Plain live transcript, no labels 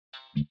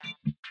Good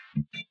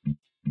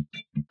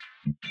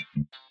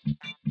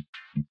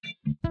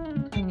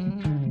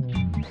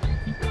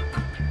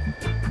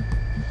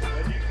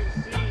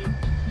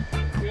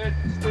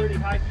sturdy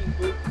hiking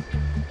boots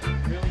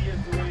really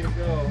is the way to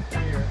go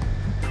here.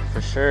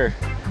 For sure.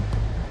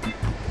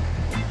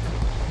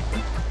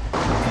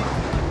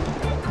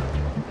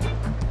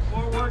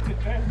 More work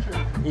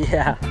adventure.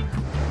 Yeah.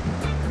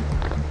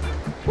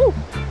 Woo.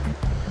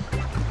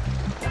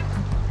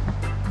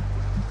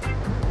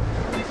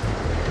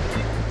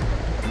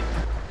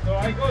 So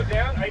I go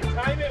down, I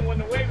time it when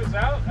the wave is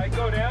out, I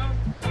go down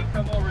and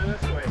come over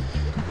this way.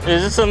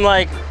 Is this some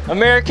like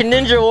American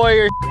Ninja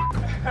Warrior?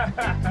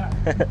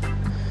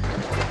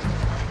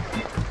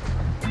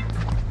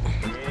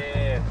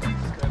 Yeah,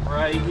 step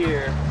right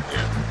here.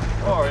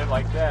 Or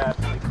like that.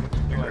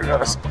 I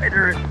gotta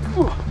spider it.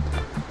 Whew.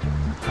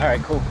 All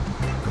right, cool.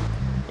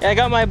 Yeah, I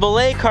got my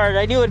belay card.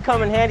 I knew it'd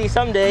come in handy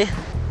someday.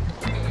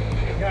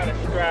 You gotta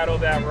straddle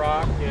that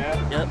rock,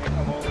 yeah. Yep. And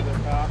come over the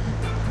top.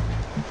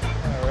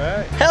 All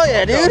right. Hell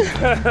yeah, dude.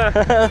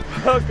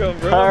 Welcome,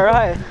 bro. All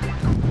right.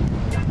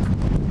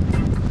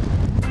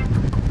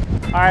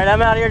 All right,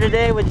 I'm out here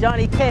today with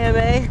Johnny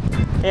KMA,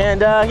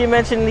 and he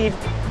mentioned he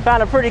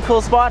found a pretty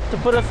cool spot to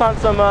put us on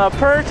some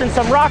perch and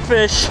some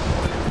rockfish.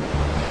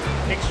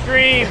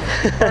 Extreme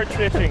perch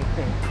fishing.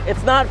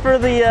 It's not for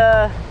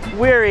the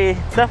weary.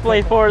 It's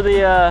definitely for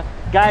the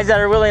guys that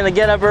are willing to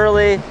get up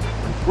early,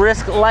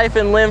 risk life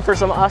and limb for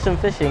some awesome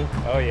fishing.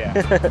 Oh yeah,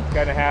 it's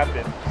gonna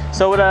happen.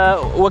 So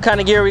what kind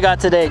of gear we got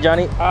today,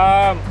 Johnny?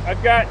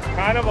 I've got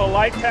kind of a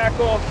light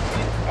tackle.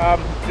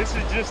 This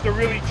is just a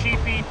really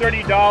cheapy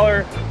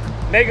 $30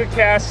 Mega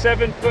Cast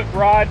 7-foot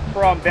rod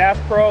from Bass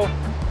Pro.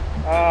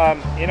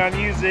 And I'm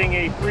using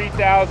a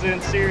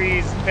 3000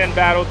 series Penn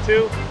Battle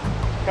 2.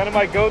 Kind of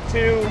my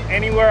go-to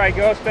anywhere I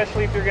go,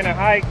 especially if you're gonna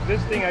hike.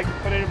 This thing, I can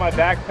put it in my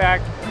backpack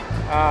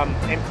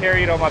and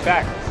carry it on my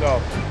back. So,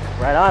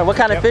 right on. What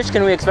kind of fish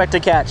can we expect to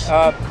catch?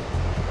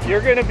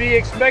 You're gonna be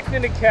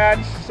expecting to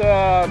catch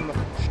some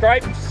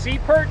Striped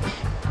Seaperch,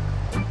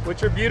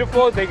 which are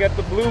beautiful. They got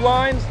the blue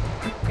lines,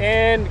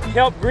 and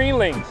kelp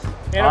greenlings.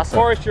 And awesome.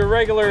 Of course, your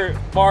regular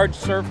large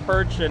surf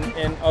perch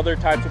and other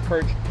types of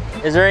perch.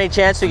 Is there any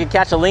chance we could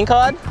catch a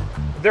lingcod?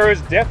 There is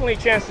definitely a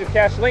chance to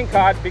catch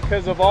lingcod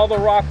because of all the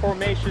rock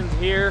formations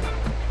here.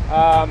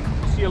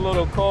 You see a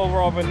little cove over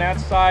on that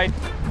side.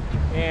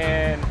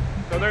 And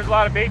so there's a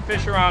lot of bait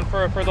fish around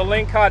for the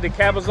lingcod, the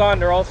cabezon,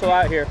 they're also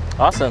out here.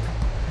 Awesome.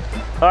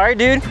 All right,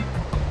 dude.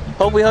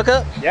 Hope we hook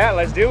up. Yeah,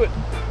 let's do it.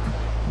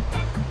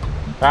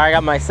 All right, I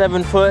got my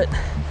 7-foot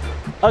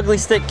ugly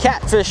stick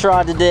catfish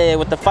rod today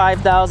with the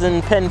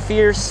 5000 Penn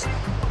Fierce.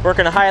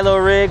 Working a high-low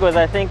rig with,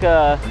 I think,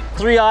 a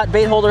 3/0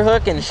 bait holder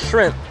hook and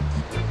shrimp.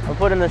 I'm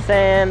putting the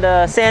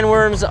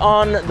sandworms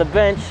on the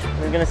bench.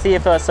 We're gonna see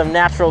if some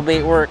natural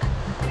bait work.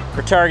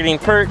 We're targeting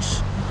perch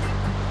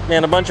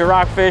and a bunch of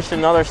rockfish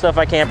and other stuff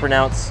I can't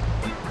pronounce.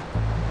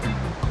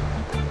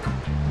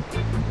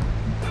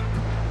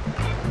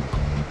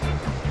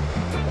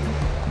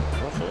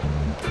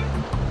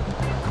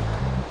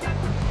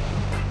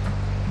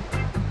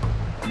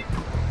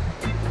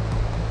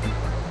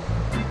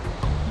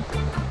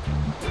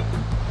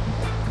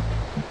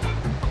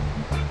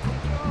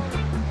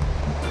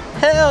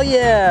 Hell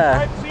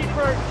yeah! Striped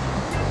Seaperch.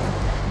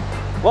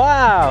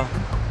 Wow!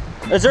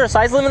 Is there a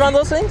size limit on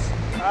those things?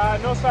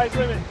 No size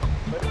limit,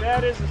 but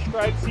that is a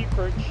Striped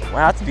Seaperch.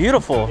 Wow, that's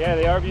beautiful. Yeah,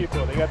 they are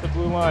beautiful. They got the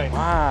blue line.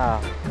 Wow.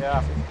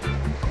 Yeah.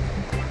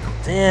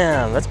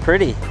 Damn, that's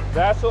pretty.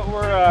 That's what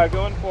we're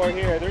going for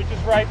here. They're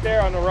just right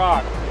there on the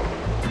rock.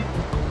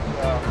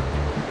 So.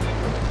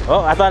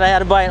 Oh, I thought I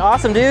had a bite.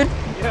 Awesome, dude.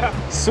 Yeah.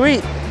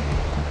 Sweet.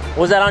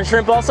 Was that on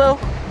shrimp also?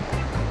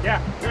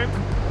 Yeah, shrimp.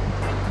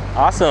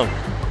 Awesome.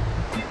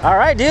 All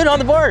right, dude, on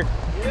the board.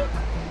 Yep,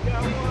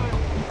 got one.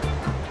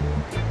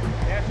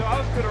 Yeah, so I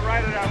was gonna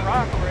ride it on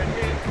rock where it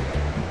hit.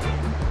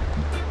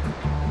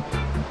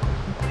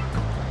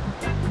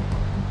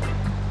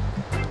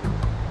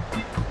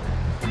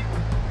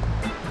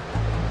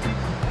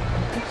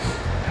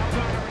 Now I'm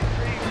gonna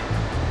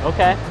retrieve.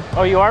 Okay.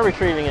 Oh, you are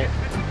retrieving it. It's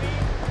between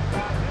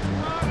this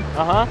rock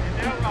Uh-huh. and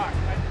that rock. I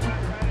right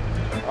in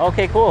the middle.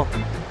 Okay, cool.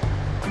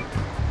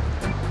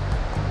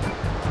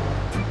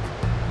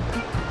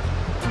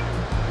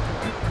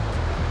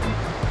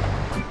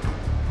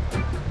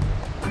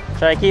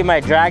 Should I keep my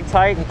drag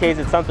tight in case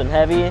it's something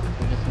heavy and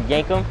just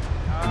yank them?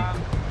 Not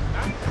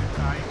too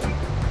tight.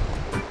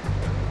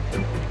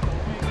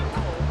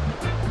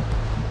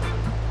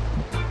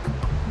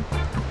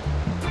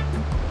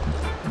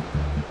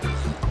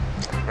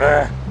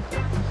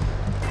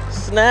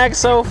 Snag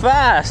so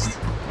fast.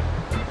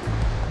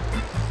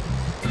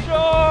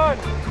 Sean!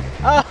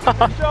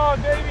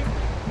 Sean, baby!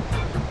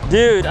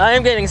 Dude, I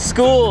am getting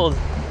schooled.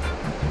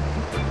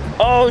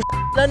 Oh,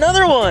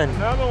 another one.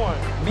 Another one.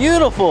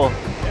 Beautiful.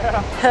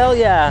 Yeah. Hell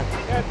yeah.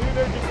 Yeah, dude,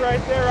 they're just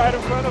right there, right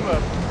in front of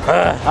us.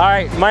 All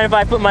right, mind if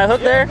I put my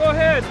hook there? Go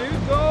ahead,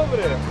 dude. Go over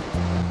there.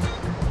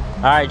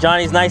 All right,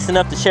 Johnny's nice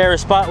enough to share a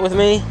spot with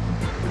me.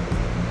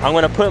 I'm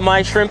gonna put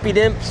my shrimpy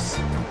dimps,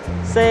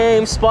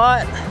 same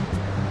spot.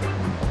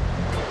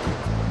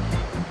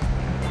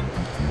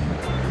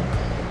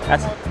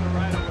 That's more to the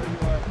right of where you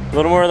are. a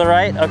little more to the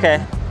right?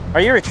 Okay.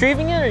 Are you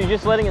retrieving it or are you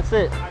just letting it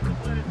sit? I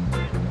just let it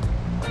sit.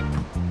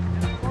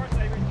 And of course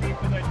I retrieve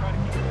because I try to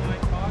keep the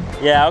line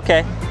taut. Yeah,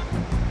 okay.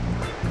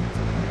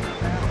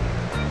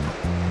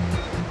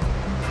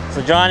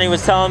 So Johnny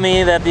was telling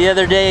me that the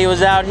other day he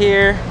was out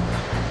here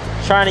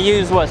trying to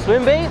use what,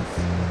 swim baits?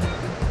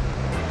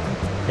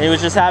 And he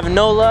was just having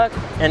no luck.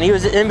 And he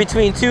was in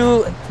between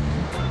two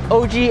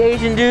OG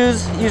Asian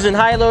dudes using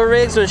high-low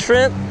rigs with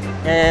shrimp,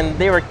 and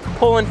they were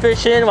pulling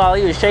fish in while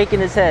he was shaking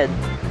his head.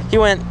 He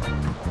went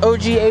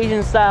OG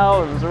Asian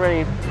style and was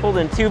already pulled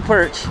in 2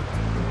 perch.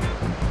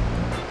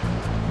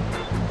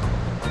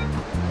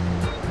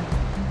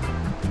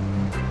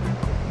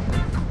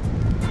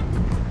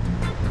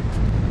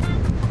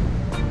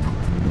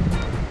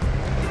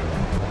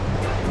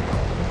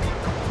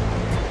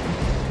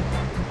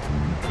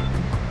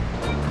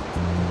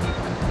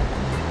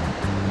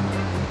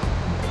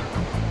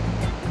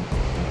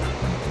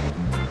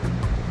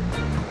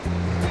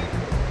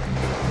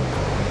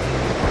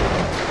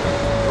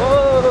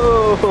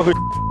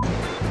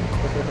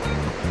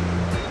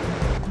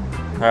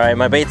 All right,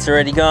 my bait's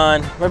already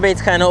gone. My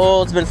bait's kind of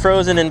old. It's been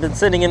frozen and been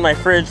sitting in my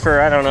fridge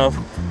for, I don't know,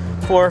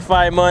 4 or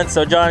 5 months.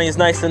 So Johnny's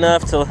nice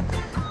enough to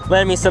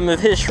lend me some of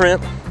his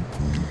shrimp.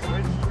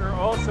 Which are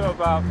also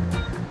about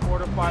 4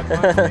 to 5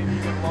 months, maybe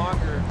even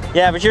longer.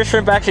 Yeah, but your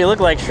shrimp actually look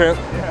like shrimp.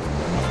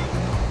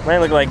 Yeah. Mine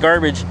look like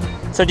garbage.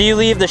 So do you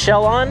leave the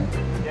shell on?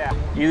 Yeah.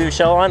 You leave the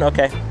shell on?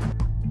 Okay.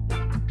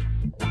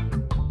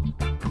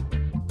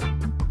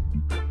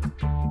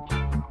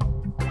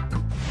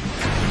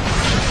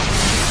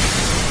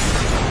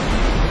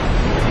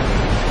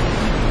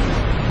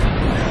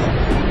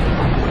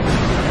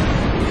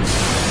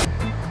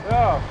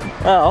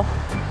 Oh.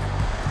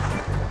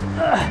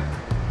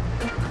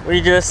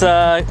 We just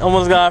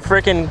almost got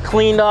frickin'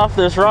 cleaned off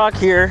this rock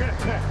here.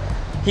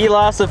 He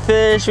lost a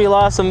fish, we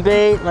lost some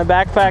bait, my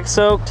backpack's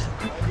soaked.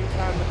 Might be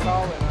time to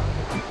call it,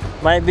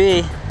 huh? Might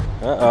be.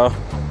 Uh-oh.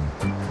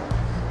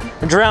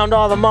 Drowned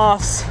all the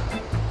moths.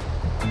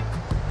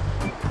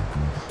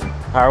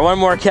 All right, one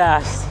more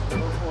cast.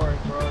 Go for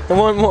it, bro.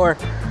 One more.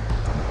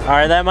 All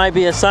right, that might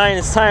be a sign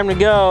it's time to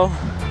go.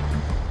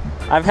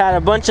 I've had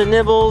a bunch of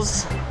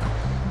nibbles.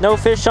 No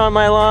fish on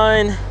my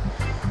line.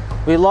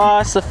 We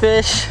lost a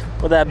fish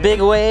with that big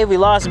wave. We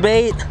lost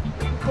bait.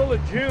 Full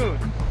of June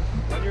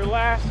on your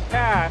last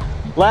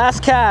cast.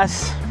 Last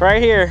cast right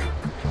here.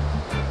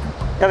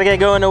 Gotta get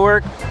going to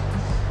work.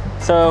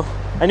 So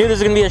I knew this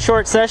was gonna be a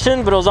short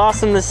session, but it was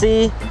awesome to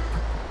see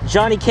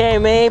Johnny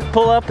KMA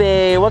pull up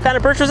a, what kind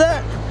of perch was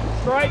that?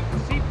 Striped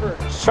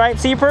Seaperch. Striped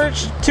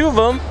Seaperch, 2 of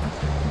them.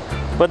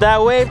 But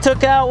that wave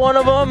took out one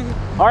of them,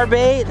 our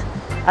bait.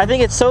 I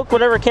think it soaked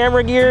whatever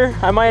camera gear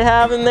I might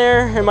have in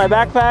there, in my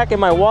backpack, in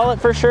my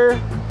wallet for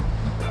sure.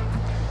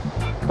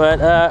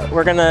 But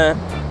we're gonna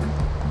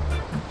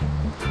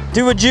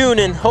do a June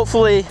and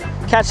hopefully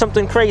catch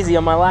something crazy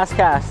on my last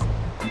cast.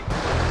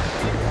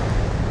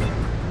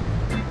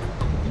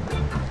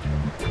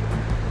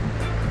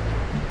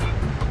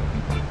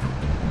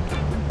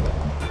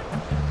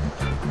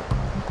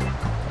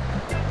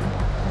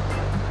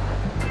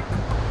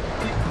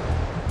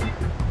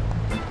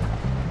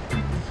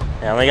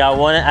 I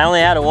only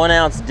had a 1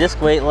 ounce disc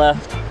weight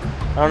left.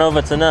 I don't know if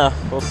it's enough.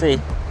 We'll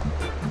see.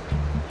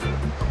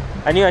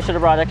 I knew I should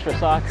have brought extra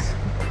socks.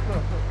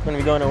 I'm gonna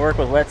be going to work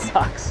with wet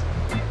socks.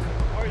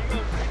 Oh, are you going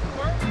to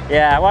work?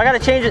 Yeah, well I gotta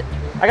change it.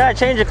 I gotta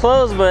change the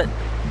clothes, but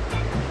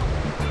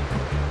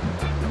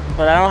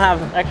I don't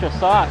have extra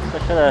socks. I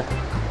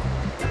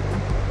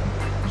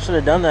should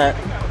have done that.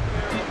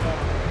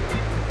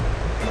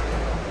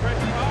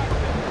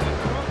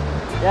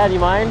 Yeah, do you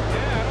mind? Yeah,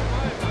 I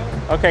don't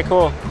mind, bro. Okay,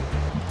 cool.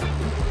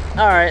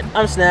 All right,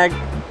 I'm snagged.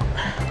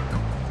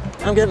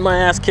 I'm getting my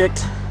ass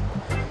kicked.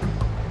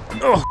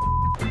 Oh.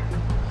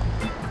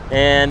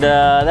 And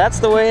that's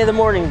the way the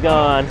morning's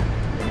gone.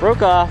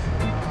 Broke off.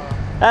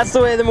 That's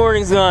the way the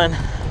morning's gone.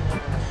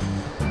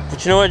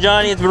 But you know what,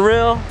 Johnny? It's been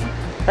real.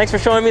 Thanks for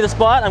showing me the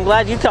spot. I'm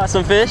glad you caught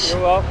some fish.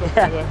 You're welcome.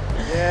 Yeah,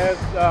 Yeah,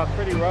 it's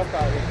pretty rough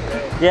out here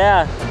today.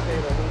 yeah.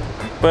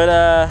 But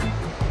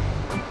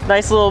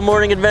nice little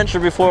morning adventure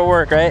before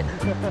work, right?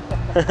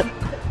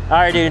 All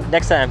right, dude.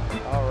 Next time.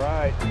 All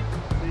right.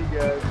 See you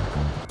guys.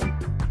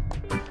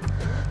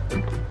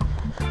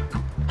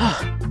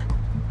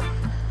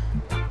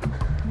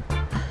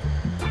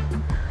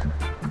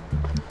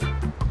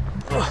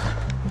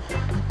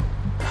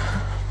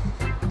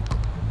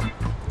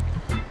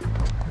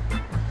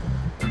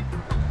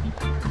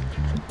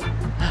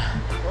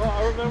 Well,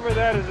 I remember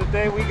that as the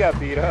day we got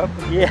beat up.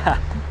 Yeah.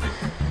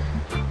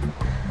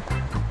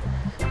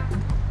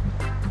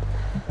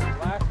 That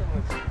last one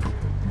was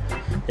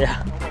Yeah.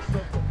 almost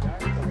slipped the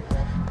back.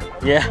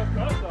 Yeah. Slipped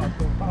us off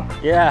the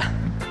rock. Yeah.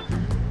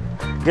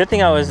 Good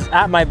thing I was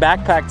at my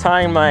backpack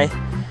tying my,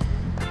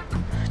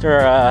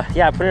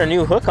 putting a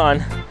new hook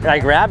on. And I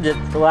grabbed it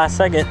at the last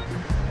second.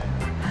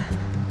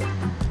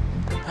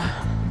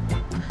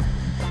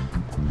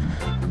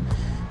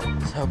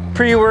 So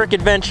pre-work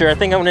adventure. I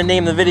think I'm gonna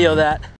name the video that.